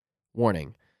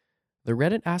Warning. The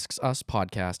Reddit Asks Us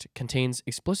podcast contains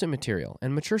explicit material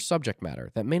and mature subject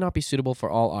matter that may not be suitable for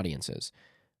all audiences.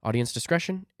 Audience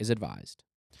discretion is advised.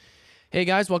 Hey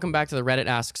guys, welcome back to the Reddit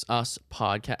Asks Us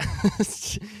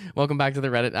podcast. Welcome back to the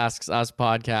Reddit Asks Us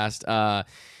podcast.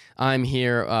 I'm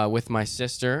here with my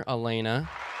sister, Alena,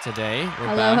 today.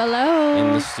 We're back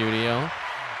in the studio.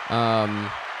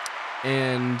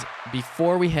 And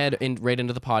before we head right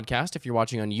into the podcast, if you're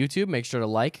watching on YouTube, make sure to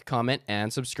like, comment,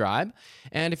 and subscribe.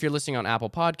 And if you're listening on Apple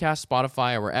Podcasts,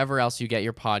 Spotify, or wherever else you get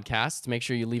your podcasts, make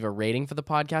sure you leave a rating for the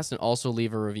podcast and also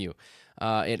leave a review.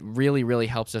 It really, really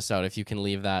helps us out if you can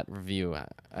leave that review.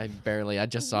 I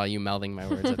just saw you melding my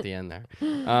words at the end there.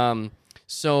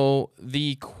 So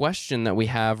the question that we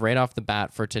have right off the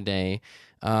bat for today,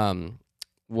 I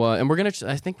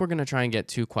think we're gonna try and get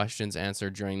 2 questions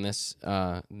answered during this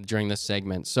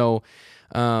segment. So,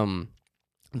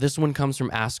 this one comes from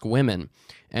Ask Women,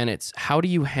 and it's how do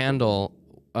you handle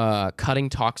cutting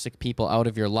toxic people out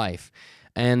of your life?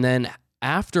 And then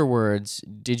afterwards,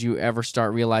 did you ever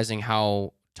start realizing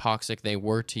how toxic they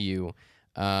were to you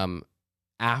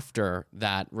after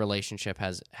that relationship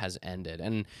has ended?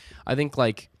 And I think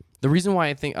the reason why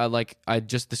I think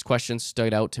this question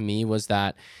stood out to me was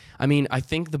that, I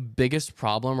think the biggest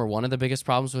problem, or one of the biggest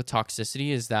problems with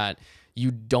toxicity, is that you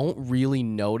don't really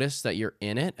notice that you're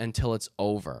in it until it's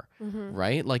over,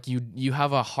 right? Like you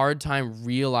have a hard time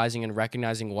realizing and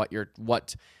recognizing what you're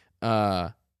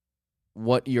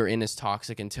in is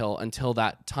toxic until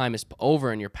that time is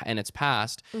over and it's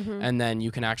past, and then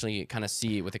you can actually kind of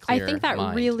see it with a clear mind. I think that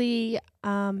really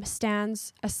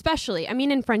stands, especially,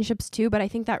 in friendships too, but I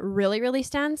think that really, really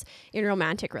stands in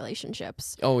romantic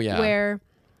relationships. Oh, yeah. Where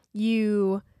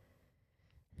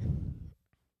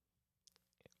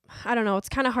I don't know, it's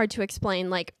kind of hard to explain.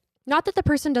 Like, not that the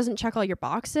person doesn't check all your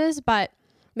boxes, but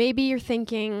maybe you're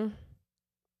thinking...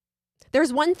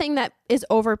 There's one thing that is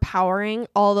overpowering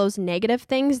all those negative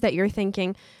things that you're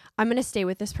thinking, I'm going to stay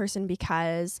with this person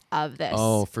because of this.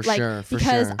 Oh, for sure.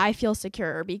 Because I feel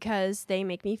secure, because they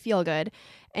make me feel good.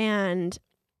 And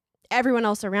everyone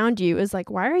else around you is like,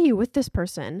 why are you with this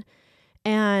person?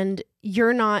 And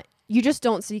you just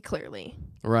don't see clearly.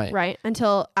 Right. Right.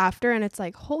 Until after. And it's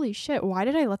like, holy shit, why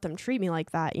did I let them treat me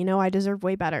like that? I deserve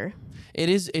way better.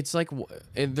 It's like,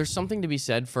 there's something to be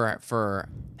said for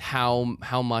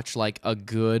how much like a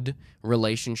good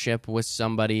relationship with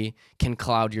somebody can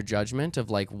cloud your judgment of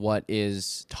like what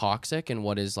is toxic and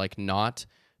what is like not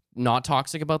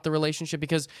toxic about the relationship.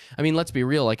 Because let's be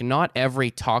real, like not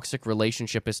every toxic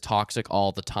relationship is toxic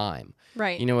all the time.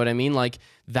 Right. You know what I mean? Like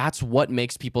that's what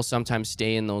makes people sometimes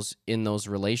stay in those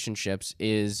relationships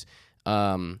is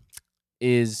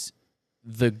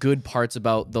the good parts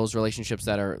about those relationships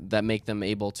that make them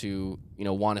able to,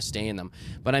 want to stay in them.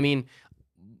 But I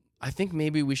think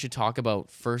maybe we should talk about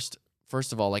first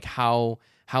of all, like how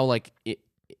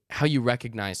you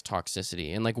recognize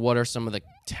toxicity and like what are some of the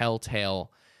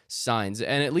telltale signs.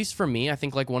 And at least for me, I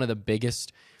think like one of the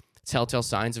biggest telltale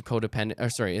signs of of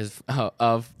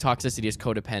toxicity is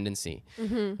codependency.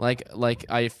 Like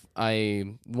I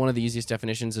one of the easiest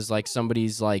definitions is like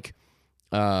somebody's like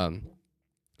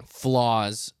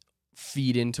flaws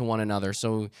feed into one another,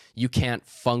 so you can't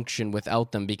function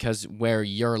without them, because where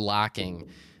you're lacking,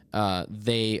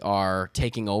 they are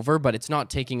taking over. But it's not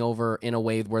taking over in a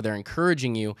way where they're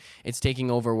encouraging you. It's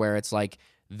taking over where it's like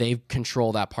they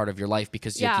control that part of your life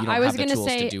because you don't have the tools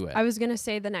to do it. I was going to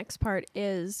say the next part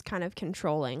is kind of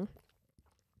controlling.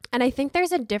 And I think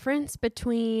there's a difference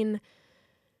between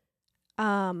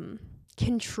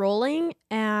controlling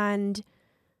and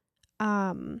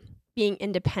being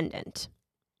independent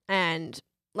and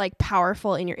like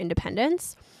powerful in your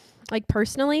independence. Like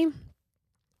personally,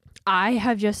 I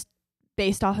have just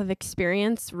based off of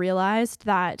experience realized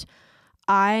that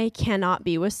I cannot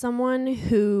be with someone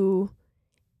who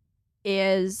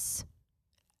is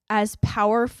as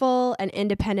powerful and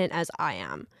independent as I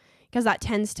am, because that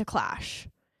tends to clash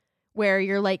where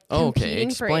you're like competing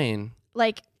explain.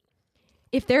 Like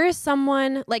if there is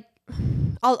someone like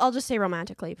I'll just say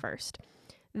romantically first,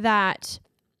 that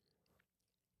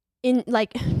in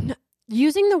like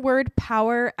using the word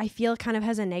power, I feel kind of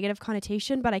has a negative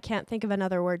connotation, but I can't think of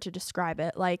another word to describe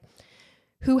it. Like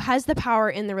who has the power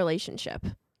in the relationship?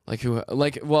 Like who?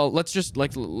 Like, well, let's just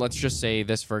say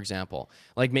this, for example.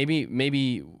 Like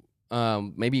maybe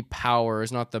power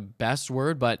is not the best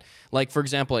word, but like for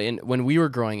example, when we were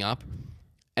growing up,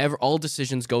 all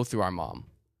decisions go through our mom.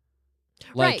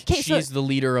 Like she's the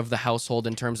leader of the household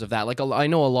in terms of that. Like I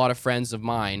know a lot of friends of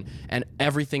mine, and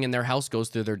everything in their house goes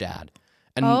through their dad.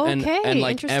 And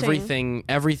like everything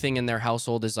in their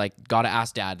household is like gotta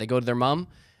ask dad. They go to their mom,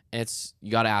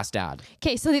 you got to ask dad.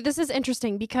 Okay, so this is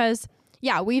interesting because,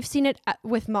 yeah, we've seen it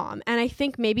with mom. And I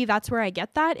think maybe that's where I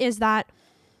get that, is that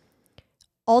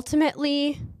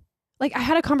ultimately, like, I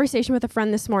had a conversation with a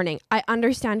friend this morning. I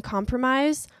understand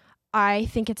compromise. I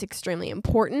think it's extremely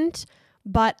important,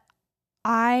 but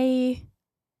I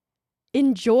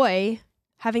enjoy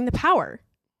having the power.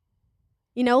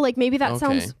 You know, like, maybe that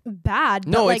sounds bad.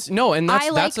 No, but like, it's no, and that's I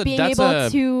like that's being able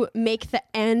to make the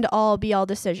end all be all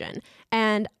decision.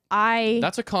 And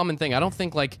that's a common thing. I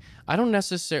don't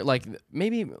necessarily like,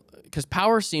 maybe because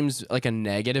power seems like a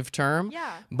negative term.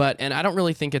 Yeah. And I don't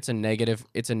really think it's a negative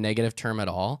term at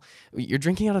all. You're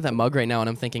drinking out of that mug right now, and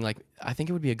I'm thinking, like, I think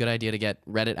it would be a good idea to get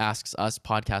Reddit Asks Us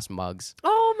podcast mugs.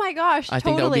 Oh my gosh, I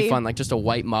think that would be fun, like just a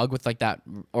white mug with like that,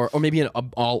 or maybe an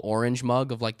all orange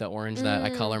mug of like the orange that I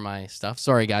color my stuff.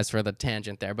 Sorry guys for the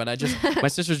tangent there, but my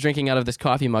sister's drinking out of this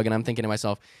coffee mug, and I'm thinking to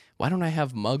myself, why don't I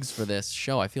have mugs for this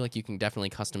show? I feel like you can definitely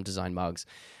custom design mugs.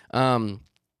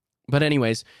 But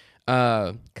anyways,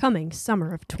 coming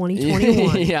summer of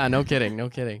 2021. Yeah, no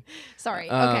kidding. Sorry.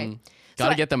 Okay.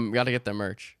 Gotta get the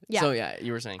merch. Yeah. So yeah,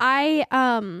 you were saying.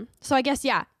 So I guess,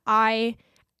 yeah,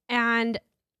 and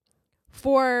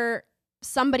for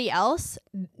somebody else,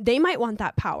 they might want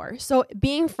that power. So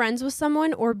being friends with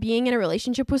someone or being in a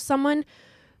relationship with someone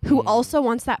who also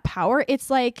wants that power, it's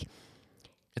like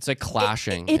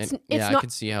clashing. It's not, I can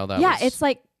see how that yeah, was. it's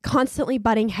like constantly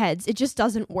butting heads. It just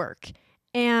doesn't work.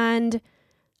 And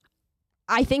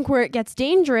I think where it gets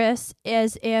dangerous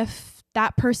is if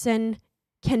that person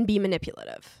can be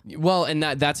manipulative. Well, and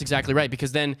that's exactly right,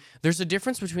 because then there's a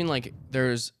difference between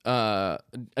a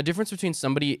difference between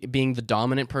somebody being the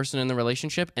dominant person in the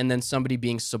relationship and then somebody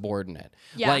being subordinate.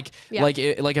 Yeah. Like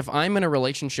if I'm in a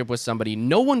relationship with somebody,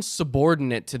 no one's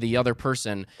subordinate to the other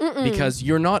person because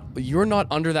you're not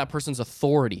under that person's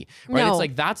authority, right? No. It's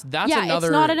like that's yeah, another.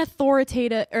 It's not an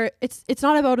authoritative, or it's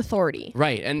not about authority.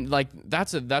 Right. And like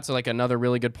that's like another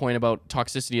really good point about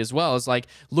toxicity as well, is like,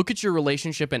 look at your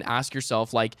relationship and ask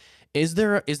yourself, like, is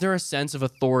there a sense of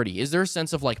authority? Is there a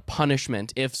sense of like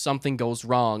punishment if something goes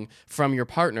wrong from your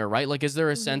partner, right? Like, is there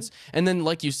a sense? And then,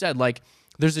 like you said, like,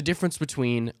 there's a difference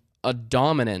between a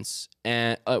dominance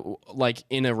and like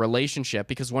in a relationship,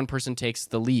 because one person takes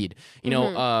the lead, you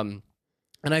know.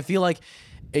 And I feel like,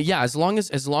 yeah, as long as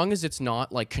it's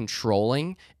not like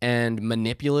controlling and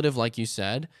manipulative, like you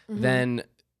said, then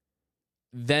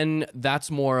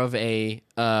that's more of a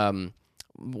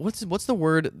what's the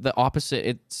word, the opposite?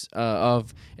 It's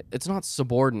not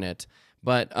subordinate,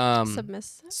 but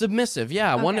submissive.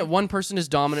 Yeah. Okay. One person is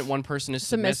dominant, one person is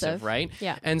submissive, right?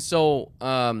 Yeah. And so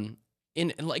and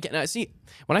I see,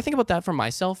 when I think about that for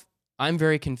myself, I'm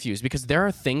very confused, because there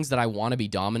are things that I want to be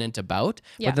dominant about,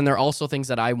 but then there are also things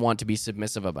that I want to be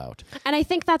submissive about. And I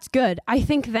think that's good. I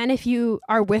think then if you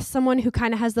are with someone who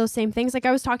kind of has those same things, like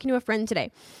I was talking to a friend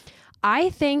today, I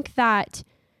think that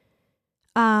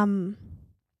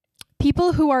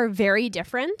people who are very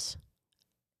different,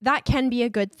 that can be a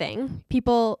good thing.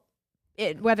 People,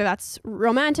 whether that's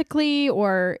romantically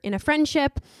or in a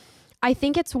friendship, I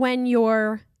think it's when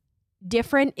you're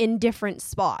different in different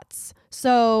spots.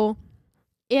 So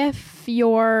if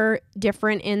you're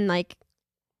different in like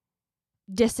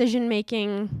decision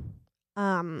making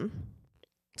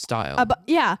style,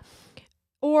 yeah,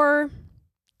 or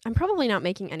I'm probably not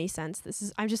making any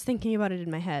sense. I'm just thinking about it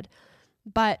in my head.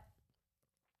 But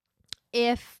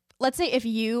let's say if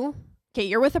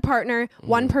you're with a partner,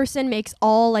 one person makes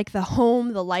all like the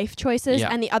home, the life choices,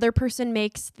 and the other person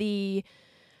makes the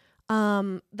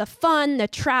fun, the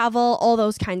travel, all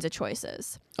those kinds of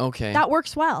choices. Okay. That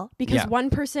works well, because one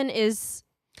person is...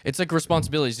 It's like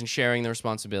responsibilities and sharing the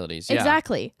responsibilities. Yeah.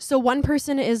 Exactly. So one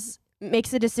person makes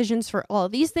the decisions for all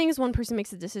of these things, one person makes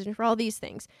the decision for all these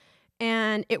things.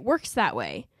 And it works that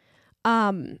way.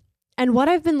 And what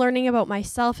I've been learning about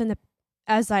myself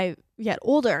as I get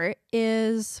older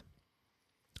is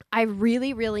I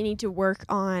really, really need to work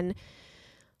on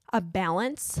a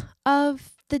balance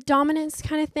of the dominance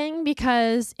kind of thing,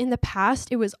 because in the past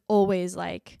it was always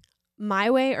like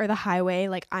my way or the highway.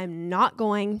 Like, I'm not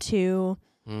going to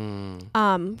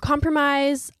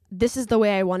compromise. This is the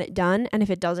way I want it done, and if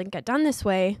it doesn't get done this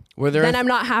way, then I'm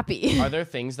not happy. Are there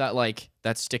things that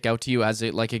stick out to you as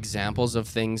like examples of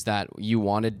things that you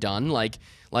wanted done? Like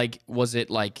was it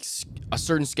like a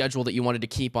certain schedule that you wanted to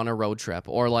keep on a road trip,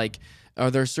 or like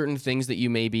are there certain things that you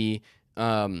maybe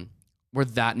where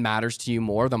that matters to you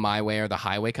more, the my way or the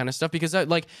highway kind of stuff? Because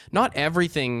like not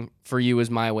everything for you is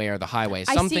my way or the highway.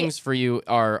 Some things for you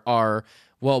are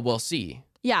well, we'll see.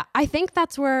 Yeah, I think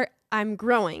that's where I'm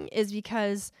growing, is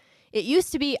because it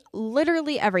used to be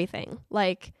literally everything.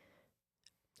 Like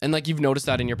And like you've noticed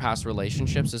that in your past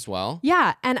relationships as well?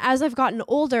 Yeah. And as I've gotten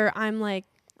older, I'm like,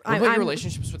 What about your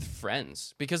relationships with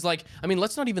friends? Because like, I mean,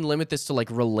 let's not even limit this to like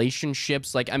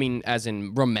relationships, like, I mean, as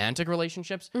in romantic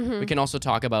relationships. We can also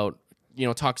talk about, you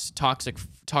know, toxic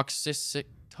friend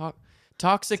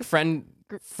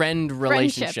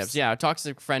relationships. Friendships. Yeah,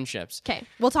 toxic friendships. Okay,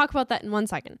 we'll talk about that in 1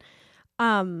 second.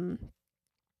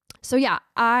 So yeah,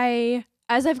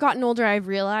 as I've gotten older, I've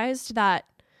realized that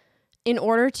in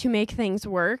order to make things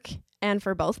work and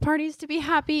for both parties to be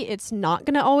happy, it's not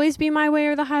going to always be my way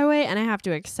or the highway, and I have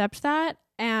to accept that.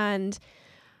 And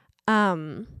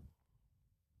yeah,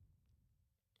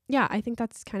 I think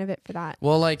that's kind of it for that.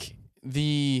 Well, like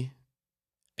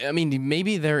I mean,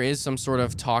 maybe there is some sort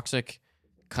of toxic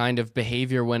kind of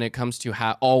behavior when it comes to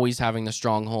always having the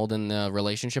stronghold in the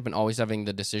relationship and always having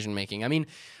the decision making. I mean,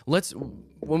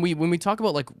 when we talk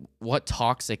about like what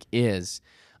toxic is,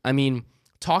 I mean,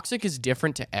 toxic is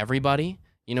different to everybody.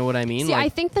 You know what I mean? See, like, I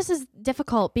think this is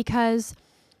difficult because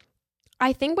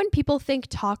I think when people think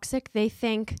toxic, they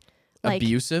think like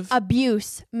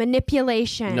abuse,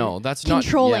 manipulation. No, that's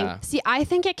controlling. not. Yeah. See, I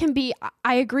think it can be.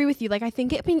 I agree with you. Like, I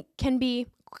think it can be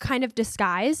kind of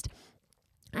disguised,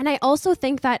 and I also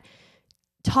think that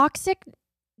toxic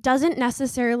doesn't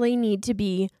necessarily need to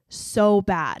be so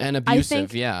bad And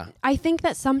abusive. Yeah. I think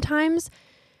that sometimes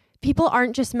people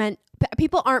aren't meant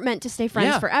to stay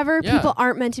friends forever. Yeah. People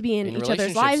aren't meant to be in each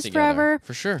other's lives together, forever.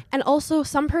 For sure. And also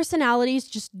some personalities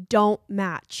just don't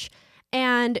match.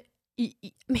 And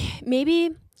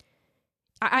maybe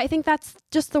I think that's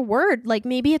just the word. Like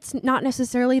maybe it's not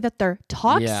necessarily that they're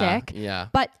toxic,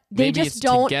 but they maybe just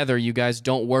don't. Together, you guys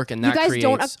don't work, and that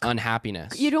creates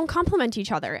unhappiness. You don't complement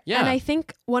each other. Yeah. And I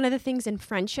think one of the things in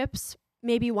friendships,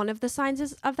 maybe one of the signs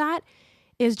of that,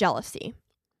 is jealousy.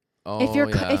 Oh,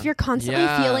 if you're constantly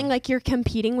feeling like you're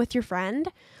competing with your friend,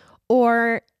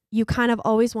 or you kind of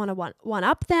always want to one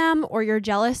up them, or you're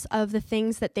jealous of the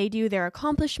things that they do, their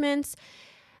accomplishments,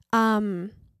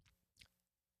 and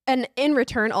in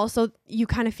return also you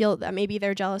kind of feel that maybe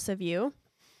they're jealous of you.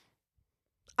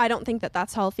 I don't think that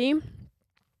that's healthy.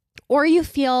 Or you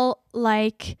feel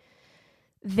like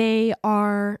they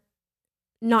are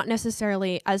not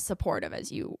necessarily as supportive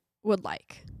as you would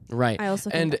like. Right. I also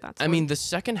think that's I mean, the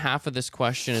second half of this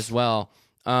question as well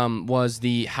was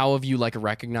how have you like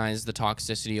recognized the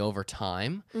toxicity over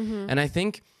time? Mm-hmm. And I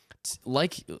think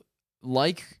like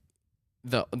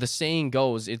the saying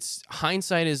goes, it's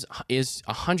hindsight is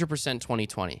 100%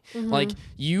 2020. Mm-hmm. Like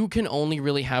you can only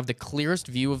really have the clearest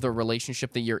view of the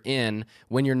relationship that you're in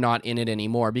when you're not in it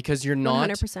anymore, because you're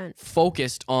not 100%.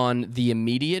 focused on the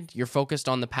immediate, you're focused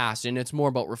on the past, and it's more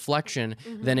about reflection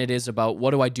than it is about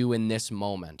what do I do in this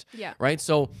moment. Yeah. Right?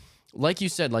 So like you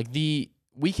said, like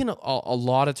we can a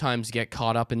lot of times get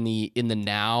caught up in the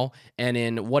now and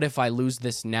in what if I lose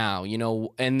this now, you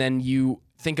know, and then you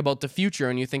think about the future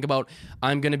and you think about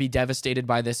I'm going to be devastated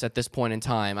by this at this point in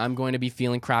time. I'm going to be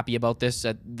feeling crappy about this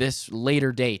at this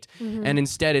later date. And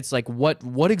instead it's like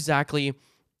what exactly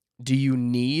do you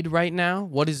need right now?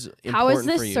 What is important How is for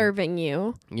this you? serving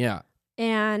you? Yeah.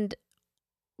 And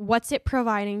what's it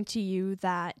providing to you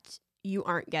that you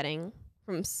aren't getting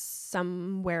from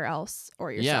somewhere else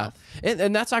or yourself? Yeah.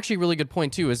 And that's actually a really good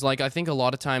point too, is like, I think a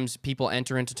lot of times people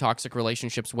enter into toxic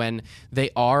relationships when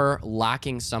they are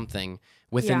lacking something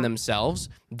within themselves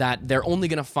that they're only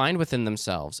going to find within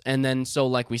themselves. And then, so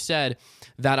like we said,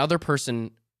 that other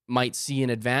person might see an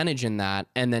advantage in that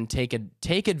and then take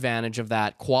advantage of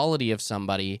that quality of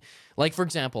somebody. Like, for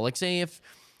example, like say if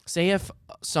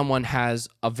someone has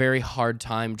a very hard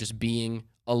time just being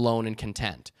alone and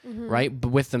content, right?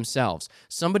 But with themselves,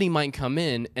 somebody might come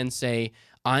in and say,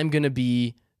 I'm going to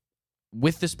be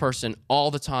with this person all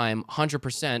the time,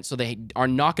 100%. So they are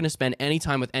not going to spend any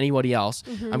time with anybody else.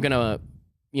 I'm going to,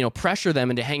 pressure them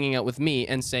into hanging out with me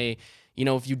and say,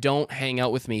 if you don't hang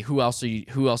out with me, who else do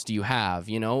you have?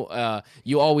 You always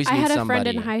need somebody. I had a friend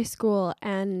in high school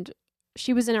and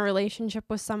she was in a relationship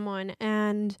with someone,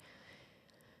 and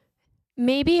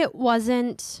maybe it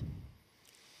wasn't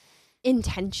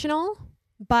intentional,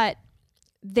 but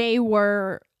they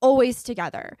were always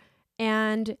together.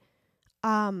 And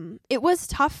it was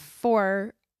tough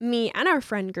for me and our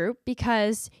friend group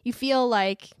because you feel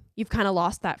like you've kind of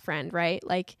lost that friend, right?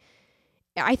 Like,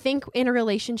 I think in a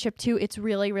relationship too, it's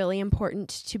really, really important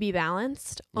to be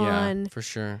balanced on for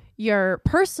sure your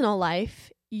personal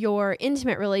life, your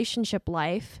intimate relationship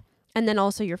life, and then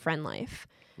also your friend life.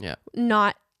 Yeah.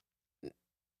 Not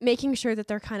making sure that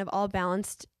they're kind of all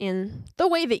balanced in the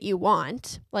way that you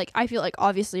want. Like, I feel like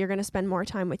obviously you're going to spend more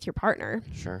time with your partner.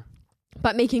 Sure.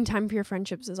 But making time for your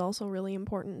friendships is also really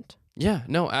important. Yeah,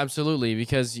 no, absolutely.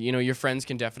 Because, your friends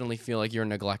can definitely feel like you're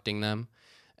neglecting them.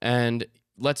 And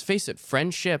let's face it,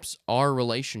 friendships are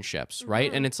relationships,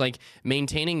 right? And it's like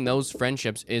maintaining those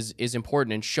friendships is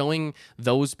important, and showing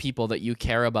those people that you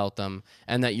care about them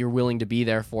and that you're willing to be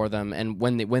there for them. And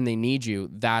when they need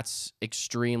you, that's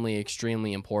extremely,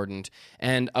 extremely important.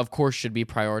 And of course should be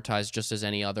prioritized just as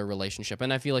any other relationship.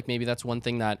 And I feel like maybe that's one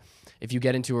thing that if you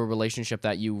get into a relationship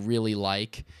that you really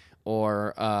like,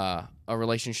 or a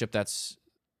relationship that's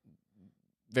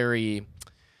very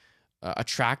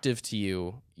attractive to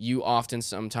you, you often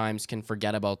sometimes can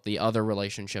forget about the other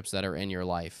relationships that are in your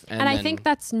life. And I think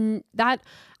that,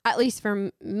 at least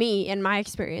for me, in my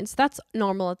experience, that's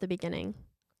normal at the beginning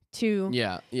to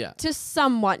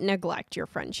somewhat neglect your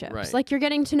friendships. Right. Like you're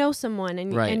getting to know someone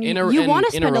and right. you want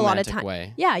to spend a lot of time.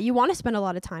 Way. Yeah, you want to spend a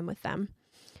lot of time with them.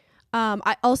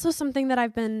 I also, something that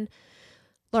I've been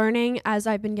learning as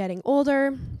I've been getting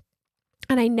older,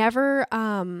 and I never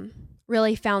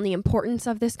really found the importance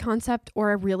of this concept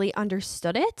or really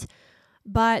understood it,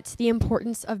 but the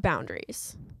importance of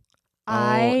boundaries.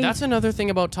 That's another thing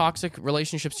about toxic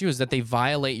relationships too, is that they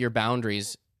violate your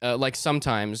boundaries. Like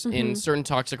sometimes in certain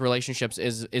toxic relationships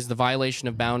is the violation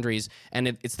of boundaries, and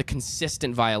it's the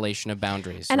consistent violation of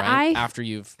boundaries, and right? After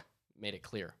you've made it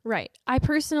clear. Right. I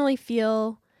personally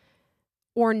feel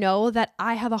or know that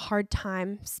I have a hard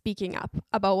time speaking up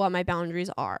about what my boundaries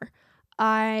are.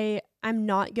 I'm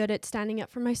not good at standing up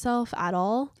for myself at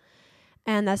all.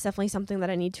 And that's definitely something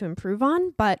that I need to improve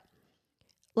on. But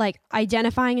like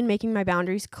identifying and making my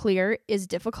boundaries clear is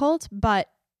difficult. But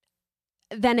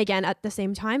then again, at the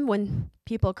same time, when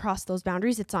people cross those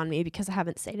boundaries, it's on me because I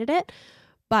haven't stated it.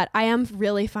 But I am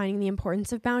really finding the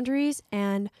importance of boundaries.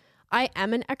 And I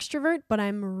am an extrovert, but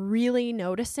I'm really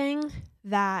noticing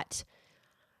that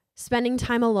spending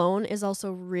time alone is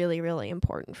also really, really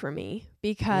important for me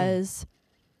because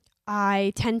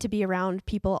I tend to be around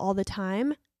people all the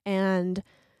time, and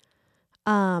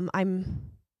I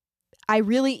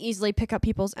really easily pick up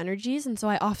people's energies, and so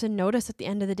I often notice at the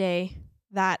end of the day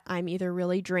that I'm either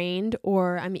really drained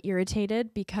or I'm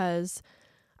irritated because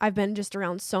I've been just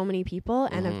around so many people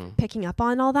and I'm picking up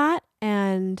on all that.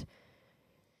 And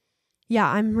yeah,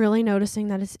 I'm really noticing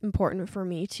that it's important for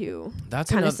me to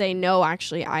kind of say, no,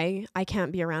 actually, I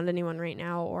can't be around anyone right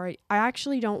now, or I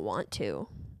actually don't want to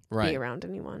be around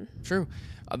anyone. True.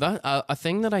 A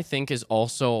thing that I think is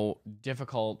also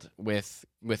difficult with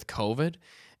COVID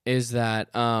is that,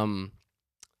 a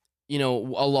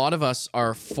lot of us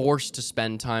are forced to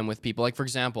spend time with people. Like, for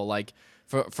example, like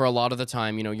for a lot of the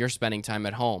time, you're spending time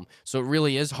at home. So it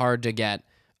really is hard to get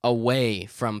away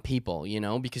from people,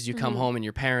 because you come home and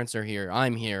your parents are here,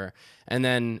 I'm here, and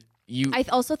then I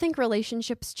also think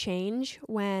relationships change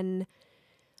when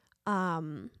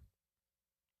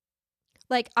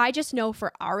like I just know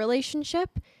for our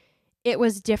relationship it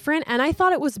was different, and I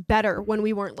thought it was better when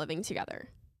we weren't living together.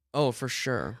 Oh, for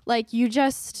sure. Like I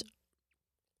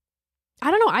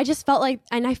don't know, I just felt like,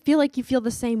 and I feel like you feel the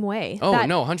same way. Oh,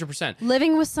 no, 100%.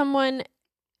 Living with someone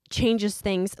changes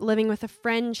things. Living with a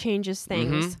friend changes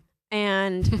things.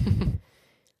 And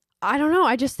I don't know.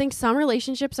 I just think some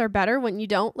relationships are better when you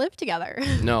don't live together.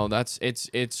 No,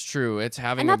 it's true. It's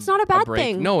having, and that's not a bad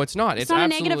thing. No, it's not. It's not a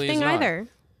negative thing either.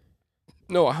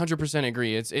 No, 100%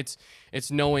 agree. It's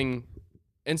knowing,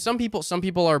 and some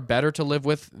people are better to live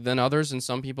with than others, and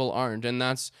some people aren't, and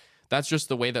that's just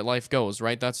the way that life goes,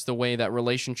 right? That's the way that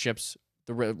relationships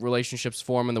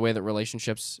form, and the way that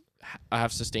relationships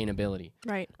have sustainability.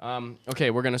 Right. Okay,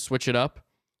 we're gonna switch it up.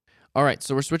 All right,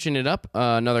 so we're switching it up.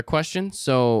 Another question.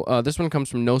 So this one comes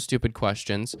from No Stupid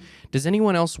Questions. Does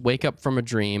anyone else wake up from a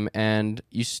dream and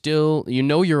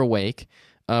you're awake,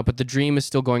 but the dream is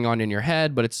still going on in your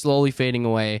head, but it's slowly fading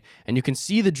away, and you can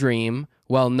see the dream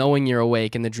while knowing you're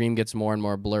awake, and the dream gets more and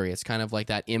more blurry? It's kind of like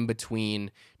that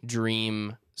in-between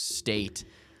dream state.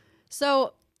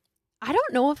 So I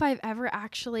don't know if I've ever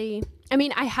actually,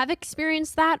 I have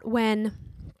experienced that when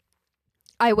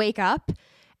I wake up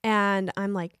and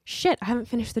I'm like, shit, I haven't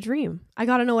finished the dream. I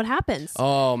got to know what happens.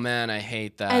 Oh man, I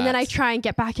hate that. And then I try and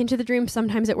get back into the dream.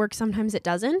 Sometimes it works, sometimes it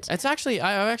doesn't. I've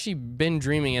actually been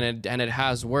dreaming and it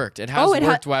has worked. It has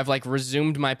worked where I've like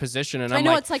resumed my position and I'm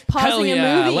like, it's like pausing a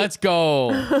movie. Let's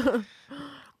go.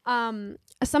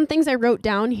 Some things I wrote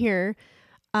down here,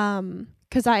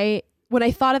 because when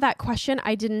I thought of that question,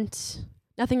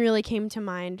 nothing really came to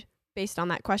mind based on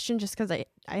that question, just because I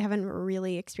haven't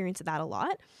really experienced that a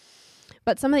lot.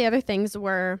 But some of the other things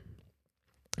were,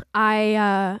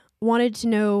 I wanted to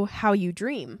know how you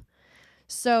dream.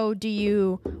 So do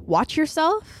you watch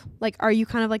yourself? Like, are you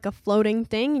kind of like a floating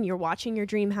thing and you're watching your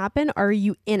dream happen? Or are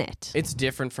you in it? It's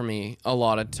different for me a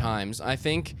lot of times. I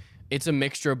think it's a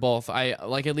mixture of both. I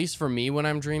like, at least for me when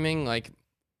I'm dreaming, like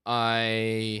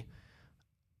I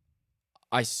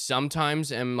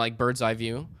sometimes am like bird's eye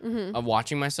view of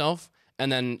watching myself.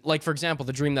 And then, like, for example,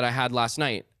 the dream that I had last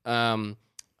night,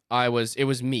 it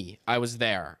was me. I was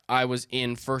there. I was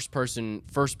in first person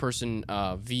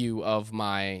view of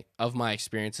my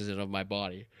experiences and of my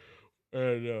body.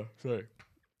 Sorry.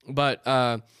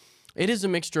 But it is a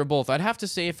mixture of both. I'd have to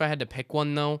say, if I had to pick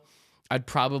one though, I'd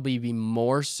probably be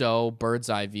more so bird's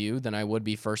eye view than I would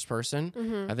be first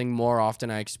person. I think more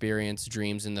often I experience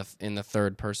dreams in the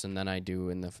third person than I do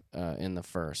in the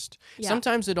first. Yeah.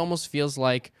 Sometimes it almost feels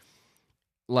like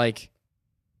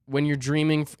when you're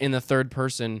dreaming in the third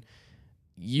person,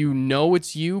 you know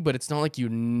it's you, but it's not like you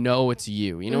know it's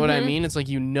you. You know what I mean? It's like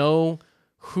you know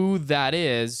who that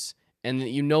is, and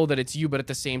you know that it's you, but at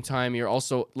the same time, you're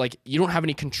also like, you don't have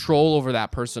any control over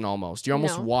that person almost. You're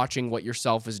almost watching what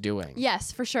yourself is doing.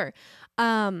 Yes, for sure.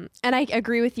 And I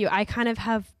agree with you. I kind of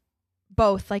have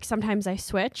both. Like sometimes I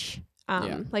switch.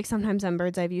 Like sometimes I'm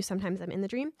bird's eye view, sometimes I'm in the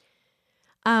dream.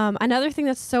 Another thing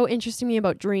that's so interesting to me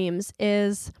about dreams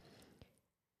is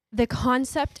the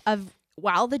concept of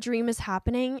while the dream is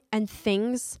happening and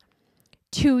things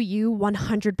to you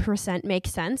 100% make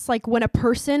sense. Like when a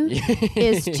person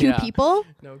is two people,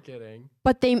 no kidding,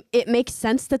 but it makes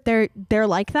sense that they're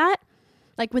like that.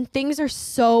 Like when things are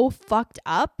so fucked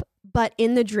up, but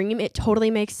in the dream it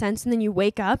totally makes sense, and then you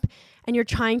wake up and you're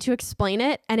trying to explain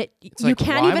it, and you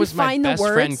can't even find the words. Why was my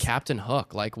best friend Captain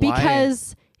Hook? Like why?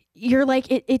 Because you're like,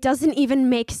 it doesn't even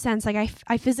make sense. Like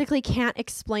I physically can't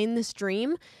explain this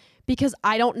dream because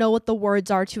I don't know what the words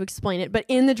are to explain it. But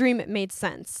in the dream, it made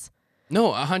sense.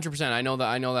 No, 100%. I know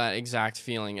that exact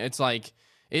feeling. It's like,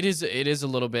 it is a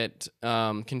little bit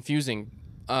confusing,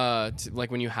 like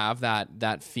when you have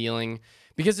that feeling,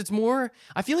 because it's more,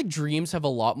 I feel like dreams have a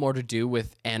lot more to do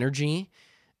with energy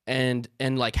and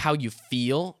like how you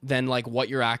feel than like what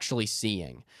you're actually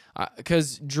seeing.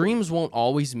 Because dreams won't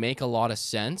always make a lot of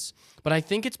sense, but I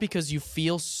think it's because you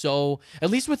feel so, at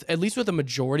least with the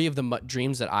majority of the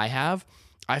dreams that I have,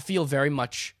 I feel very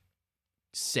much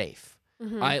safe.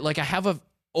 I have a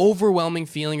overwhelming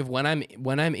feeling of when I'm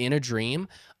in a dream,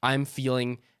 I'm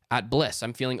feeling at bliss.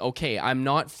 I'm feeling okay. I'm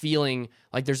not feeling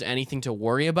like there's anything to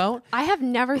worry about. I have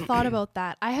never thought about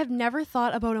that. I have never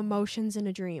thought about emotions in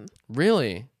a dream.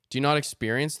 Really? Do you not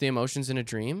experience the emotions in a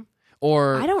dream?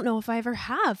 Or I don't know if I ever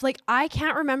have. Like, I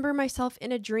can't remember myself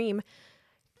in a dream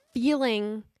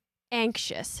feeling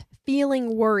anxious,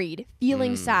 feeling worried,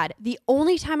 feeling sad. The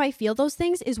only time I feel those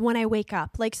things is when I wake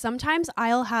up. Like sometimes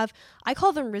I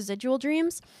call them residual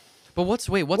dreams. But what's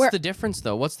the difference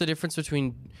though? What's the difference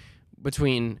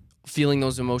between feeling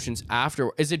those emotions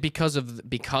after? Is it because of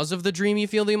the dream you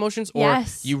feel the emotions, or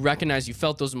yes, you recognize you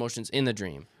felt those emotions in the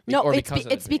dream? No,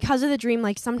 it's because of the dream.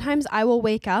 Like sometimes I will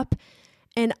wake up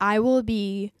and I will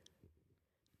be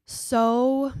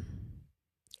so,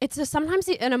 sometimes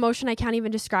an emotion I can't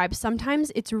even describe.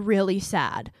 Sometimes it's really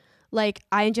sad. Like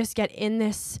I just get in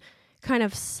this kind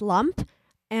of slump,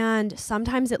 and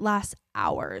sometimes it lasts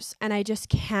hours and I just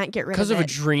can't get rid of it. Because of a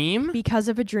dream? Because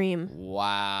of a dream.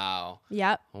 Wow.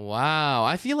 Yep. Wow.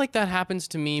 I feel like that happens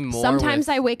to me more. Sometimes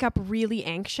I wake up really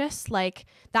anxious. Like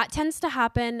that tends to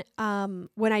happen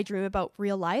when I dream about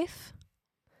real life.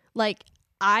 Like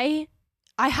I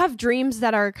have dreams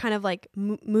that are kind of like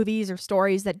movies or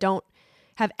stories that don't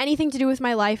have anything to do with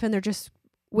my life, and they're just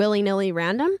willy-nilly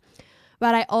random.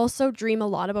 But I also dream a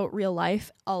lot about real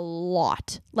life, a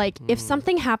lot. Like if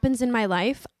something happens in my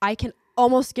life, I can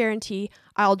almost guarantee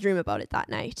I'll dream about it that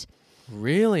night.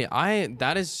 Really?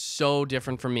 That is so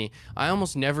different from me. I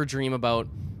almost never dream about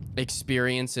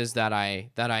experiences that I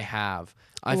have.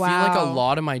 I feel like a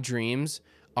lot of my dreams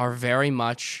are very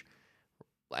much,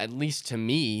 at least to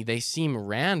me, they seem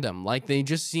random. Like they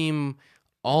just seem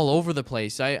all over the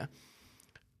place. And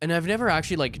I've never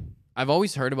actually I've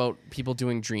always heard about people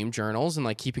doing dream journals and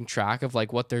like keeping track of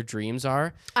like what their dreams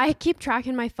are. I keep track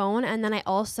in my phone, and then I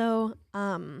also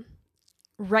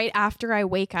right after I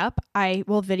wake up, I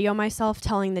will video myself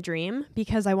telling the dream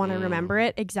because I want to remember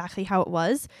it exactly how it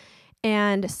was.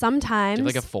 And sometimes do you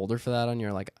have like a folder for that on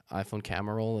your like iPhone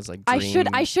camera roll? Is like dream?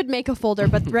 I should make a folder,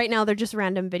 but right now they're just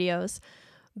random videos.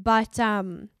 But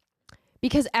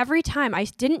because every time, I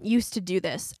didn't used to do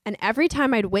this, and every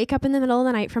time I'd wake up in the middle of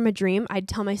the night from a dream, I'd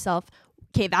tell myself,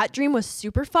 okay, that dream was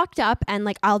super fucked up, and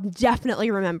like I'll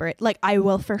definitely remember it. Like I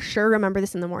will for sure remember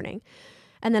this in the morning.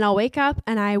 and then I'll wake up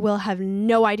and I will have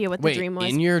no idea what the dream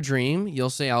was. In your dream, you'll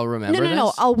say, I'll remember this?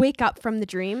 No. I'll wake up from the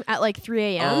dream at like 3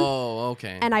 a.m. Oh,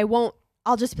 okay. And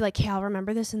I'll just be like, hey, I'll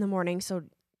remember this in the morning. So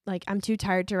like, I'm too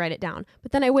tired to write it down.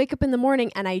 But then I wake up in the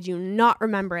morning and I do not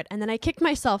remember it. And then I kick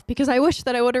myself because I wish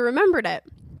that I would have rememred it.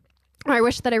 Or I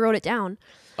wish that I wrote it down.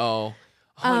 Oh,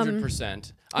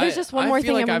 100%. There's just one more thing.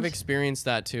 I feel like I've experienced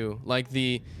that too. Like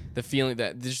the feeling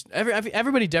that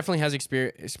everybody definitely has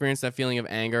experienced that feeling of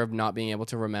anger of not being able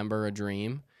to remember a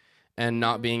dream and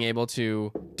not being able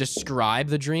to describe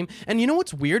the dream. And you know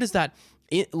what's weird is that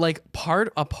a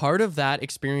part of that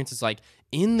experience is like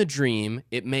in the dream,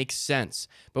 it makes sense.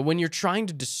 But when you're trying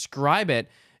to describe it,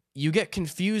 you get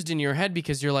confused in your head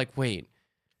because you're like, wait,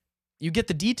 you get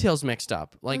the details mixed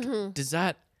up. Like, does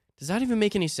that even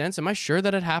make any sense? Am I sure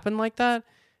that it happened like that?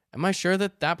 Am I sure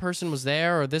that that person was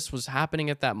there or this was happening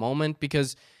at that moment?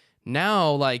 Because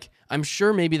now, like, I'm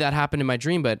sure maybe that happened in my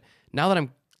dream, but now that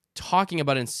I'm talking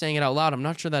about it and saying it out loud, I'm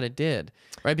not sure that it did,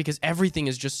 right? Because everything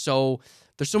is just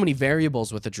there's so many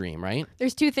variables with a dream, right?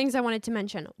 There's two things I wanted to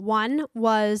mention. One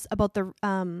was about the,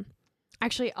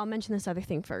 actually, I'll mention this other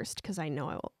thing first because I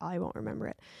know I won't remember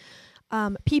it.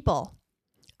 People.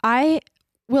 I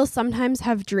will sometimes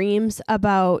have dreams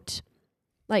about,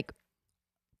 like,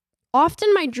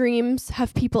 often my dreams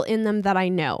have people in them that I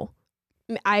know.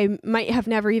 I might have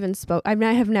never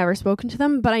spoken to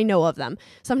them, but I know of them.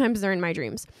 Sometimes they're in my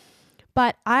dreams.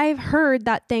 But I've heard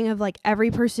that thing of like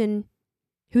every person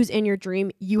who's in your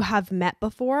dream you have met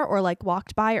before or like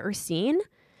walked by or seen.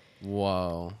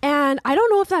 Whoa. And I don't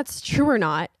know if that's true or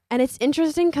not. And it's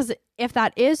interesting because if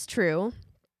that is true,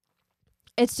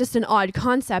 it's just an odd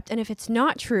concept. And if it's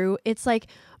not true, it's like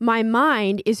my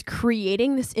mind is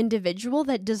creating this individual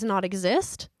that does not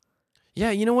exist.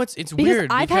 Yeah, you know what's because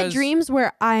weird. I've had dreams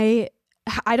where I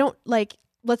don't, like,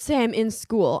 let's say I'm in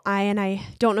school and I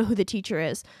don't know who the teacher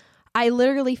is. I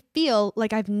literally feel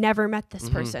like I've never met this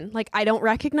person. Like, I don't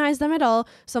recognize them at all.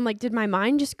 So I'm like, did my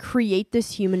mind just create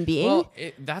this human being? Well,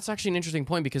 that's actually an interesting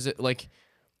point because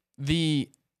the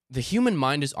human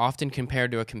mind is often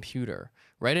compared to a computer,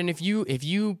 right? And if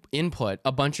you input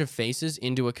a bunch of faces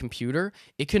into a computer,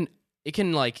 it can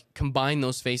like combine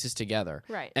those faces together,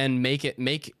 right? And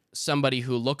make somebody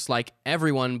who looks like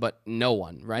everyone but no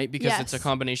one, right? Because it's a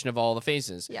combination of all the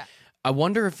faces. Yeah. I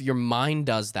wonder if your mind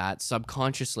does that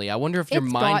subconsciously. I wonder if your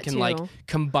mind can like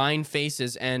combine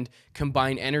faces and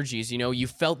combine energies. You know, you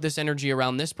felt this energy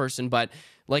around this person, but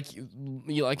like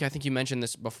I think you mentioned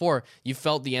this before, you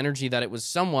felt the energy that it was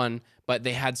someone, but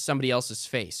they had somebody else's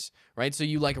face, right? So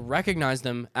you like recognize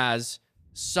them as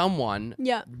someone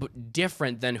but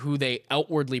different than who they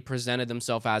outwardly presented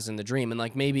themselves as in the dream. And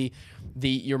like maybe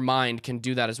your mind can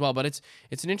do that as well. But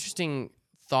it's an interesting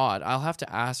thought. I'll have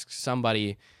to ask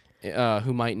somebody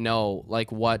who might know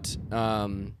like what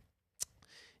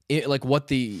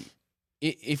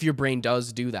if your brain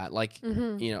does do that, like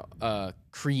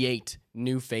create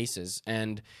new faces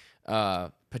and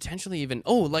potentially even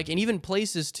and even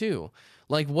places too.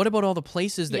 Like, what about all the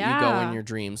places that you go in your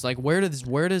dreams? Like, where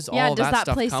does all that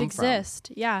stuff place come exist?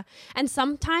 from? Yeah, and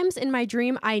sometimes in my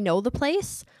dream I know the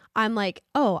place. I'm like,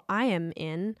 oh, I am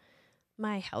in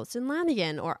my house in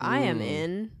Lanigan, or I am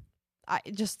in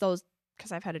just those.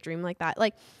 Because I've had a dream like that.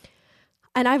 Like,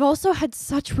 and I've also had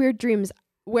such weird dreams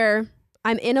where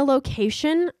I'm in a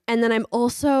location and then I'm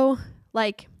also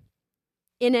like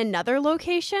in another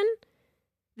location.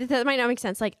 That might not make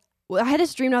sense. Like, I had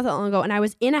this dream not that long ago and I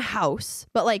was in a house,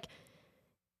 but like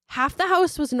half the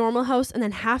house was a normal house and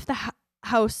then half the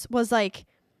house was like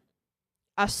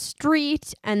a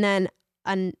street and then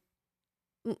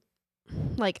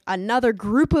another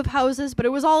group of houses, but it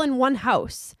was all in one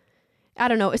house. I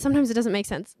don't know. Sometimes it doesn't make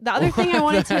sense. The other thing I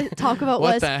wanted to talk about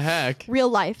was the heck? Real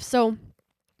life. So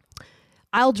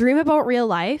I'll dream about real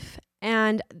life.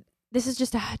 And this is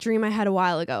just a dream I had a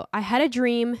while ago. I had a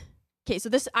dream. Okay, so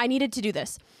I needed to do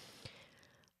this.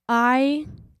 I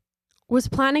was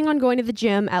planning on going to the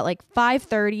gym at like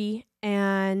 5:30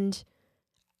 and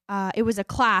it was a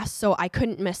class, so I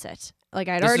couldn't miss it. Like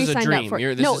I'd already signed up for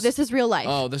it. This is real life.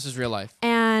 Oh, this is real life.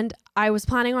 And I was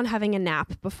planning on having a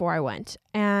nap before I went.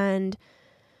 And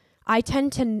I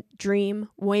tend to dream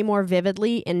way more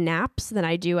vividly in naps than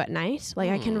I do at night. Like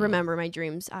I can remember my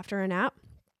dreams after a nap.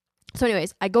 So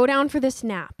anyways, I go down for this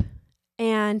nap.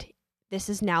 And this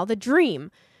is now the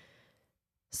dream.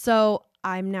 So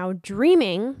I'm now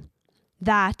dreaming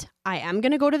that I am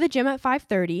going to go to the gym at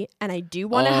 5:30. And I do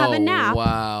want to have a nap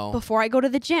before I go to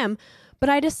the gym. But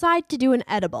I decide to do an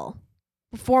edible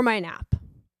before my nap.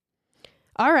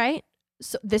 All right.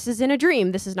 So this is in a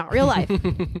dream. This is not real life.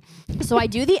 So I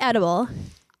do the edible.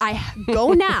 I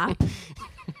go nap.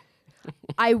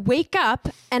 I wake up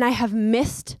and I have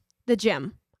missed the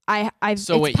gym. So it's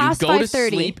wait, you past go 5:30. to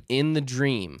sleep in the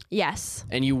dream. Yes.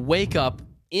 And you wake up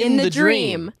in the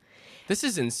dream. dream. This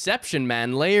is Inception,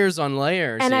 man. Layers on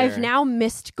layers. And here. I've now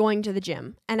missed going to the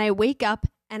gym. And I wake up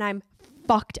and I'm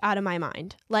fucked out of my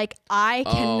mind. Like, I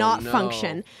cannot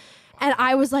function. And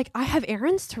I was like, I have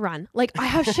errands to run. Like, I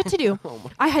have shit to do.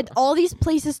 I had all these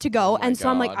places to go. And so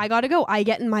I'm like, I gotta go. I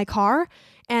get in my car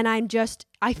and I'm just,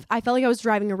 I felt like I was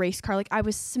driving a race car. Like, I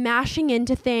was smashing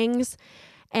into things.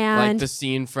 And like the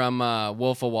scene from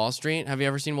Wolf of Wall Street. Have you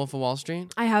ever seen Wolf of Wall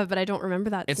Street? I have, but I don't remember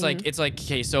that scene. It's like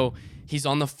okay, so he's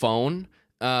on the phone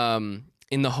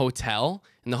in the hotel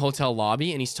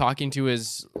lobby, and he's talking to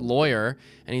his lawyer,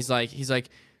 and he's like,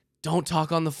 don't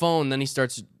talk on the phone. Then he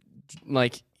starts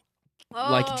like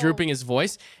drooping his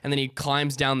voice, and then he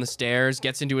climbs down the stairs,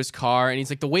 gets into his car, and he's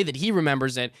like, the way that he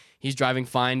remembers it, he's driving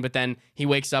fine, but then he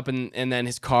wakes up and then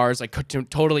his car's like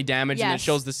totally damaged, and it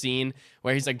shows the scene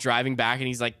where he's like driving back and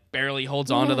he's like barely holds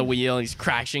onto the wheel and he's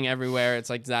crashing everywhere. It's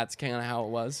like, that's kind of how it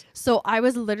was. So I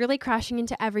was literally crashing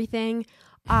into everything.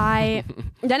 Then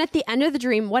at the end of the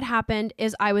dream, what happened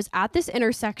is I was at this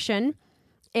intersection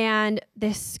and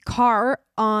this car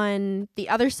on the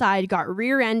other side got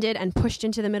rear-ended and pushed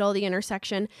into the middle of the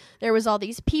intersection. There was all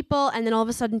these people, and then all of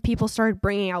a sudden people started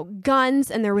bringing out guns,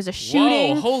 and there was a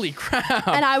shooting. Whoa, holy crap.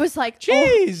 And I was like,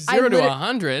 jeez, 0 to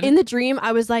 100. In the dream,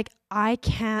 I was like, I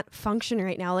can't function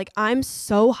right now. Like, I'm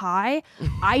so high.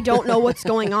 I don't know what's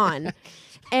going on.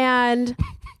 And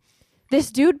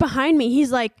this dude behind me,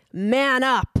 he's like, man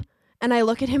up. And I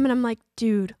look at him and I'm like,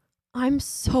 dude, I'm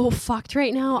so fucked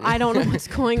right now. I don't know what's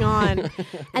going on.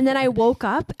 And then I woke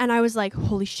up and I was like,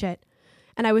 holy shit.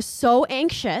 And I was so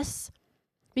anxious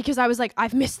because I was like,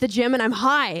 I've missed the gym and I'm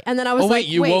high. And then I was like,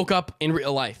 you woke up in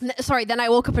real life. Then I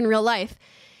woke up in real life.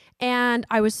 And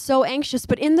I was so anxious.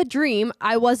 But in the dream,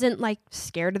 I wasn't like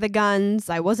scared of the guns.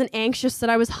 I wasn't anxious that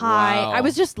I was high. Wow. I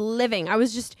was just living. I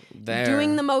was just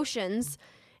doing the motions.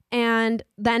 And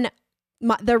then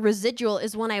the residual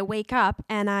is when I wake up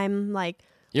and I'm like,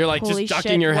 you're like holy just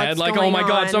ducking shit, your head like, oh my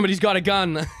God, somebody's got a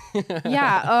gun.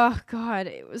 Yeah. Oh God.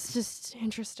 It was just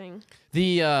interesting.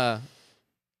 That's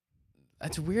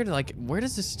weird. Like, where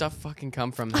does this stuff fucking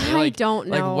come from? I like, don't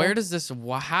know. Like, where does this,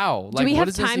 how? Like, do we what have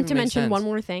does this time even to make mention sense? one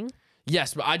more thing?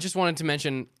 Yes, but I just wanted to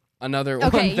mention another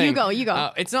Okay, one thing. you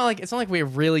go. It's not like we're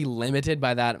really limited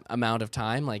by that amount of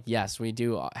time. Like, yes, we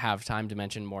do have time to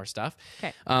mention more stuff.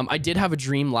 Okay. I did have a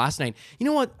dream last night. You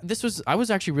know what? I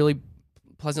was actually really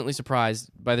pleasantly surprised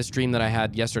by this dream that I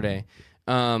had yesterday,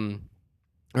 or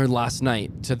last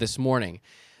night to this morning,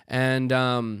 and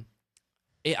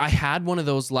I had one of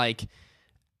those, like,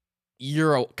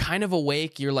 you're kind of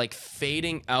awake, you're like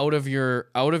fading out of your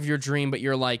dream, but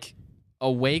you're like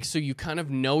awake, so you kind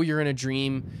of know you're in a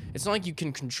dream. It's not like you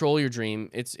can control your dream.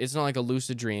 It's not like a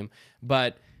lucid dream,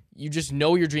 but you just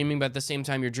know you're dreaming, but at the same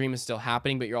time your dream is still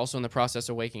happening, but you're also in the process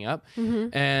of waking up.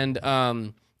 Mm-hmm. And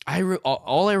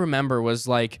all I remember was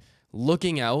like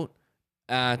looking out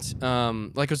at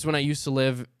like, it was when I used to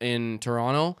live in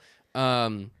Toronto.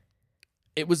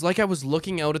 It was like I was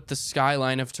looking out at the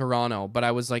skyline of Toronto, but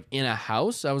I was like in a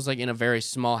house. I was like in a very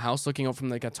small house looking out from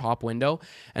like a top window.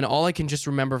 And all I can just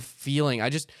remember feeling, I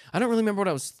don't really remember what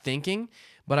I was thinking,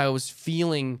 but I was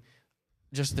feeling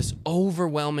just this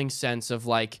overwhelming sense of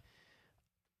like,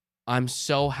 I'm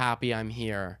so happy I'm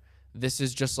here. This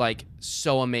is just like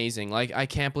so amazing. Like, I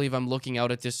can't believe I'm looking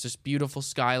out at this beautiful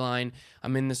skyline.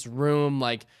 I'm in this room.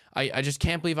 Like, I just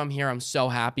can't believe I'm here. I'm so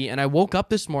happy. And I woke up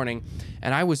this morning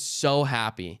and I was so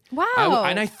happy. Wow.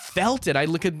 And I felt it. I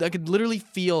could literally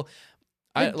feel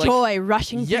joy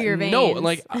rushing through your veins. No,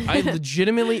 like, I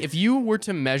legitimately, if you were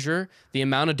to measure the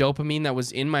amount of dopamine that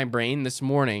was in my brain this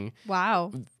morning,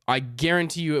 wow, I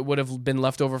guarantee you it would have been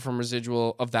left over from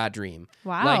residual of that dream.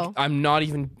 Wow. Like, I'm not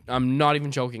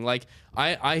even joking. Like,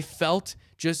 I felt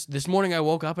just this morning I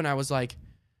woke up and I was like,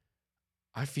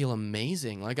 I feel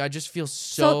amazing. Like, I just feel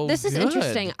so this is good.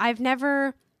 interesting. I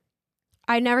never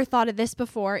thought of this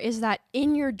before, is that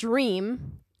in your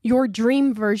dream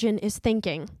version is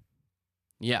thinking.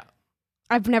 Yeah.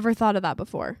 I've never thought of that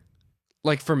before.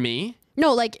 Like, for me?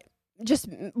 No, like,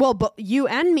 but you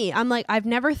and me. I'm like, I've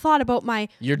never thought about my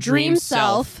your dream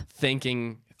self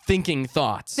thinking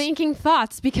thoughts. Thinking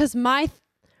thoughts, because my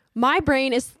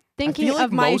brain is thinking like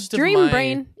of my dream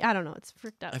brain. I don't know. It's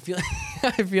freaked out. I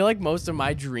feel like most of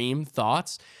my dream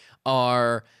thoughts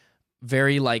are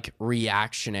very like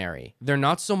reactionary. They're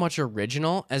not so much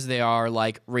original as they are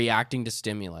like reacting to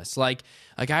stimulus. Like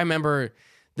I remember,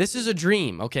 this is a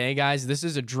dream, okay, guys? This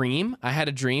is a dream. I had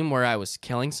a dream where I was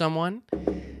killing someone,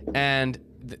 and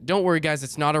don't worry, guys.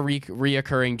 It's not a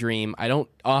reoccurring dream. I don't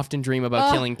often dream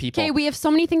about killing people. Okay, we have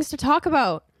so many things to talk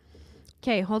about.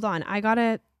 Okay, hold on.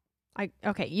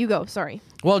 Okay, you go. Sorry.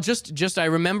 Well, just I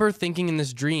remember thinking in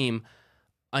this dream,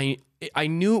 I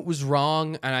knew it was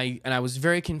wrong, and I was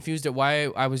very confused at why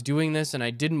I was doing this, and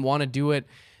I didn't want to do it.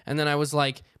 And then I was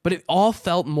like, but it all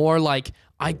felt more like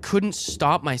I couldn't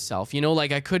stop myself,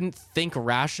 like I couldn't think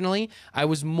rationally.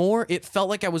 It felt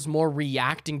like I was more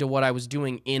reacting to what I was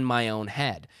doing in my own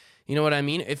head. You know what I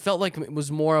mean? It felt like it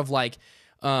was more of like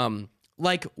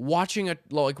watching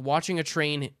a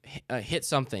train hit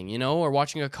something, or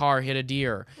watching a car hit a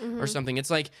deer or something.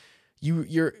 It's like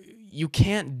you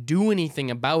can't do anything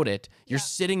about it. You're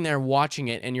sitting there watching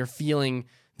it, and you're feeling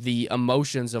the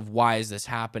emotions of, why is this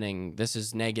happening? This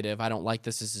is negative. I don't like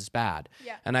this. This is bad.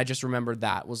 Yeah. And I just remembered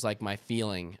that was like my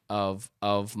feeling of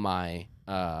my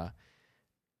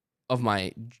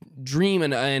dream,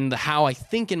 and how I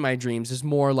think in my dreams is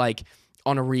more like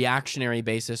on a reactionary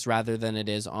basis rather than it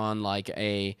is on like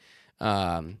a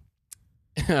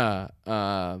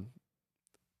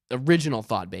original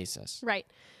thought basis. Right.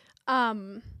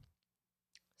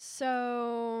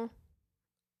 So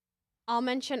I'll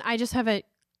mention, I just have a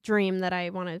dream that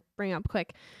I want to bring up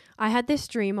quick. I had this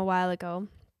dream a while ago.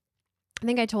 I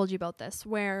think I told you about this,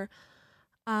 where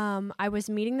I was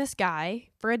meeting this guy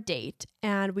for a date,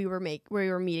 and we were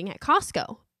meeting at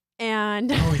Costco.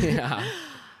 And oh yeah.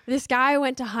 This guy I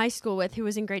went to high school with, who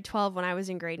was in grade 12 when I was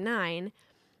in grade 9,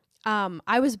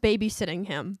 I was babysitting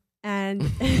him, and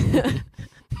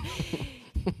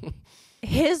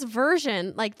his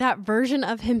version, like that version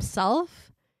of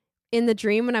himself in the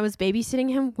dream when I was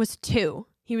babysitting him, was 2.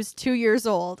 He was 2 years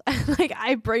old. Like,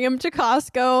 I bring him to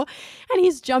Costco, and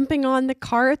he's jumping on the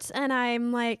carts, and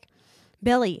I'm like,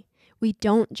 Billy, we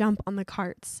don't jump on the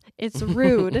carts. It's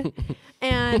rude.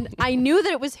 And I knew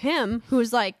that it was him, who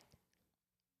was like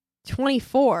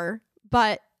 24,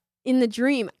 but in the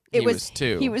dream, he was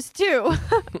 2. He was 2.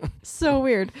 So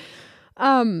weird.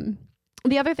 The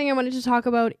other thing I wanted to talk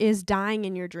about is dying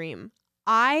in your dream.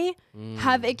 I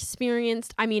have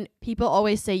experienced, people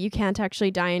always say you can't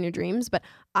actually die in your dreams, but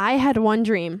I had one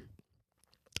dream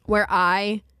where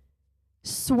I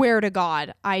swear to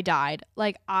God, I died.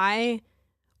 Like, I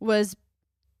was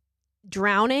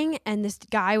drowning, and this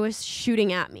guy was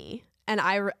shooting at me, and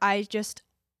I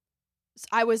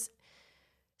was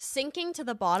sinking to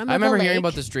the bottom of the lake. I remember hearing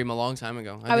about this dream a long time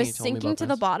ago. I was sinking to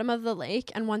the bottom of the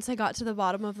lake, and once I got to the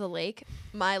bottom of the lake,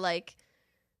 my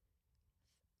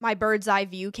bird's eye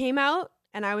view came out,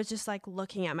 and I was just like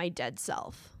looking at my dead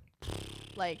self.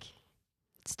 Like,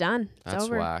 it's done. It's over. That's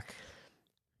whack.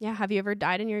 Yeah. Have you ever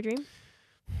died in your dream?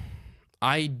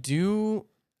 I do.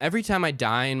 Every time I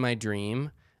die in my dream,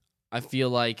 I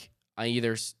feel like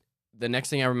the next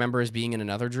thing I remember is being in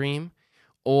another dream,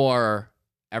 or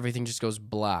everything just goes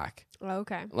black. Oh,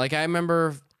 okay. Like, I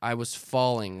remember I was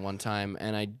falling one time,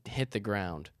 and I hit the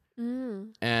ground.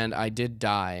 And I did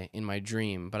die in my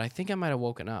dream, but I think I might have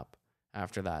woken up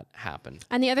after that happened.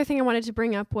 And the other thing I wanted to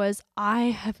bring up was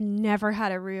I have never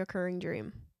had a reoccurring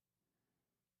dream.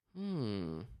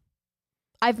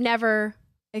 I've never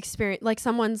experienced, like,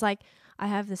 someone's like, I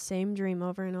have the same dream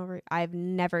over and over. I've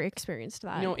never experienced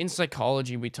that. In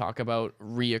psychology, we talk about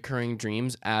reoccurring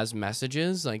dreams as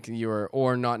messages, like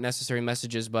or not necessarily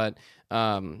messages, but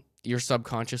your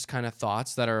subconscious kind of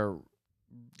thoughts that are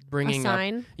bringing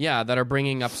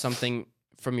up something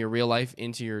from your real life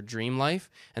into your dream life.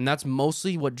 And that's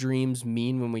mostly what dreams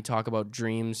mean when we talk about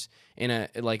dreams in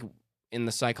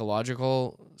the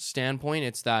psychological standpoint.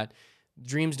 It's that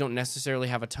dreams don't necessarily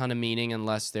have a ton of meaning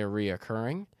unless they're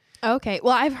reoccurring. Okay.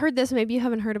 Well, I've heard this. Maybe you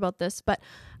haven't heard about this, but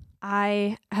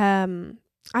I kind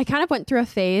of went through a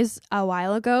phase a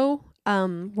while ago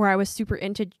where I was super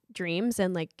into dreams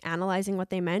and like analyzing what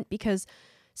they meant, because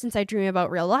since I dream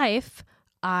about real life,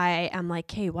 I am like,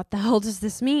 hey, what the hell does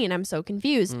this mean? I'm so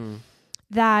confused.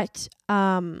 That,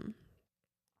 because,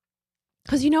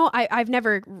 I've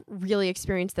never really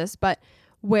experienced this, but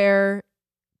where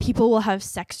people will have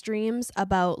sex dreams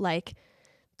about like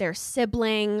their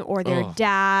sibling or their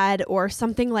dad or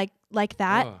something like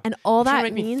that. And all that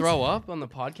means... Make me throw up on the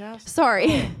podcast?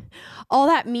 Sorry. All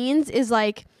that means is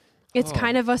like, it's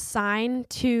kind of a sign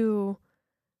to...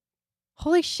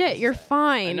 Holy shit, you're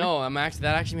fine. I know.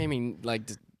 That actually made me like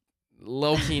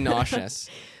low-key nauseous.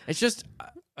 It's just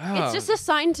it's just a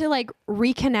sign to like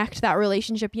reconnect that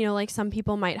relationship. Like some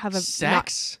people might have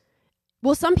sex.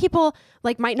 Some people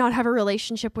like might not have a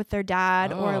relationship with their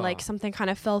dad or like something kind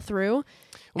of fell through.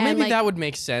 Well, maybe that would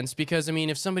make sense, because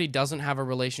if somebody doesn't have a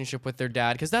relationship with their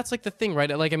dad, because that's like the thing, right?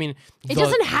 Like, it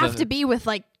doesn't have to be with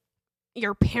like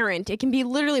your parent. It can be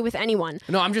literally with anyone.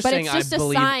 No, I'm just but saying it's just I a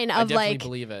believe, sign I of definitely like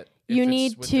believe it. you if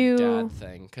need it's with to the dad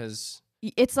thing, because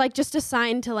it's like just a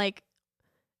sign to like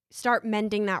start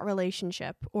mending that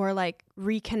relationship or like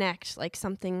reconnect, like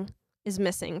something is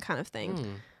missing kind of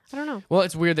thing. I don't know. Well,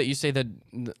 it's weird that you say that.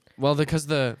 Well, because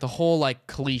the whole like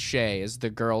cliche is the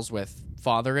girls with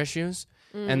father issues,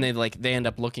 and they end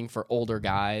up looking for older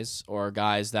guys or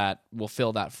guys that will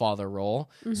fill that father role.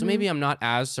 So maybe I'm not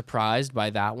as surprised by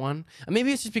that one. And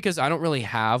maybe it's just because I don't really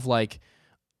have like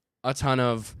a ton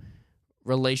of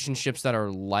relationships that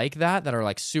are like that are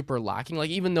like super lacking. Like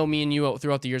even though me and you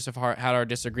throughout the years have had our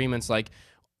disagreements, like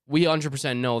we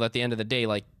 100% know that at the end of the day,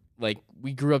 like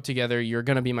we grew up together. You're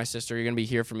gonna be my sister. You're gonna be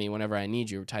here for me whenever I need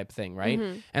you, type thing, right?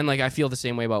 And like I feel the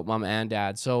same way about mom and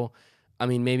dad. So I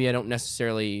mean, maybe I don't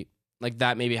necessarily like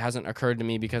that. Maybe it hasn't occurred to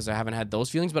me because I haven't had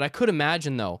those feelings. But I could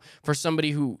imagine though, for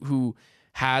somebody who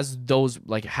has those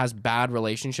like has bad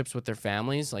relationships with their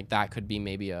families, like that could be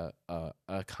maybe a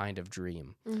kind of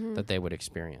dream that they would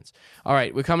experience. All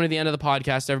right, we're coming to the end of the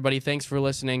podcast, everybody. Thanks for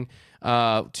listening.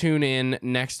 Tune in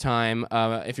next time.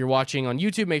 If you're watching on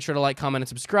YouTube, make sure to like, comment, and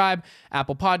subscribe.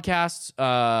 Apple Podcasts,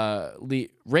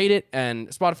 rate it, and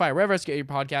Spotify, wherever else you get your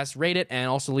podcasts, rate it, and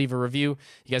also leave a review.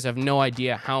 You guys have no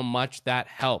idea how much that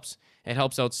helps. It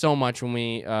helps out so much when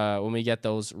we get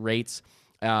those rates.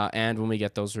 And when we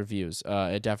get those reviews,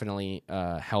 it definitely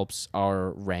helps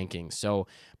our rankings. So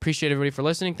appreciate everybody for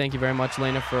listening. Thank you very much,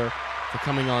 Alena, for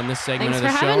coming on this segment Thanks of the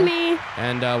for show. having me.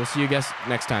 And we'll see you guys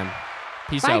next time.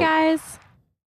 Peace Bye, out. guys.